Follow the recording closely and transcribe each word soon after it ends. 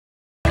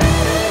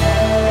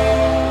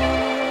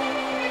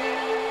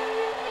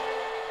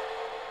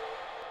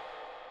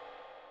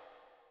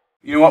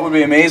You know what would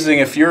be amazing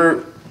if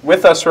you're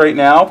with us right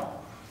now,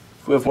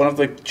 with one of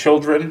the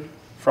children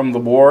from the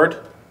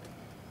ward,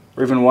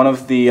 or even one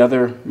of the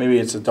other, maybe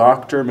it's a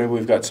doctor, maybe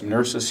we've got some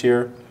nurses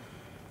here.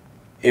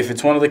 If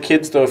it's one of the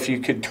kids, though, if you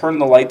could turn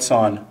the lights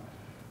on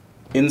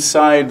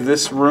inside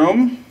this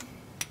room.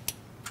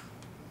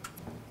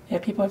 Yeah,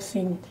 people have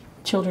seen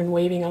children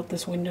waving out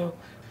this window,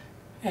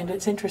 and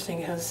it's interesting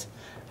because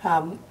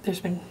there's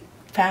been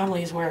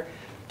families where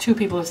 2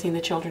 people have seen the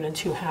children and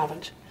 2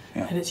 haven't.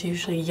 Yeah. And it's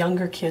usually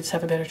younger kids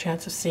have a better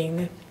chance of seeing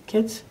the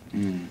kids.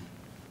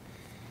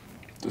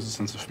 There's a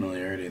sense of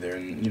familiarity there.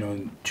 And, you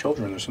know,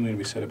 children, there's something to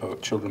be said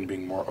about children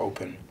being more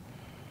open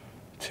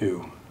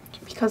to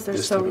Because they're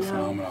this so type of young.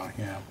 phenomenon.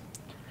 Yeah,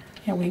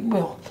 Yeah,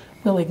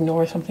 we'll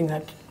ignore something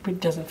that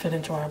doesn't fit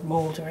into our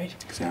mold, right?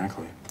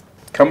 exactly.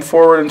 Come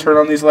forward and turn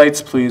on these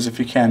lights, please, if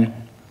you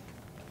can.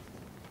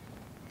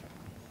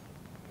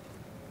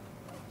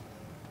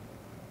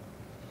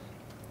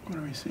 What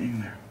are we seeing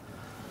there?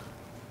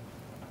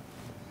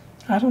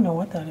 I don't know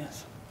what that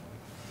is.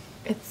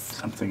 It's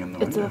Something in the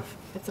window.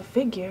 it's a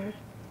figure.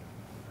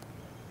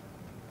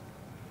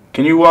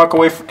 Can you walk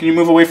away? Can you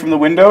move away from the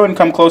window and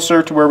come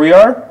closer to where we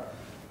are?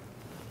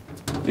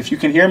 If you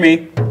can hear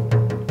me,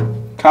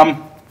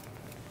 come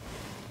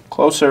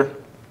closer.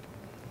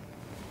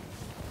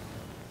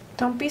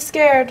 Don't be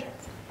scared.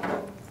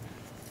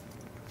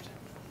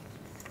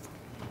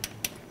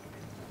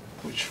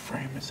 Which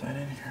frame is that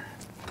in here?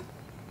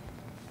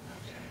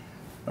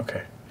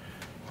 Okay.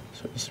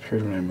 So it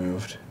disappeared when I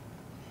moved.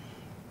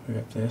 We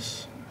got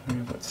this. We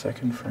got that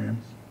second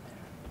frame.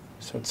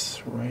 So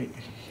it's right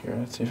here.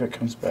 Let's see if it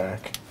comes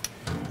back.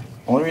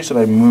 Only reason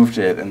I moved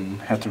it and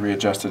had to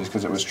readjust it is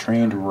because it was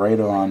trained right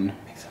on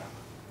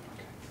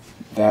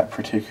that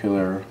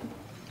particular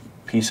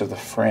piece of the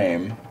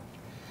frame.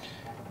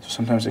 So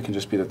sometimes it can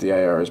just be that the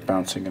IR is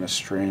bouncing in a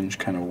strange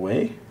kind of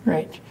way.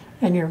 Right.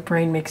 And your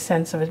brain makes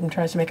sense of it and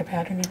tries to make a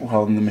pattern.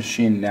 Well, and the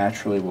machine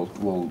naturally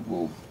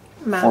will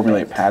Map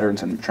formulate it.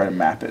 patterns and try to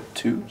map it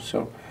too.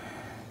 So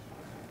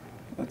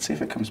let's see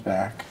if it comes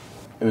back.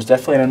 It was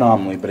definitely an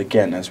anomaly, but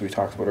again, as we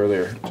talked about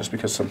earlier, just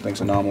because something's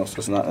anomalous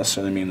does not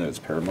necessarily mean that it's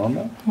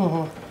paranormal.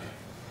 Mm-hmm.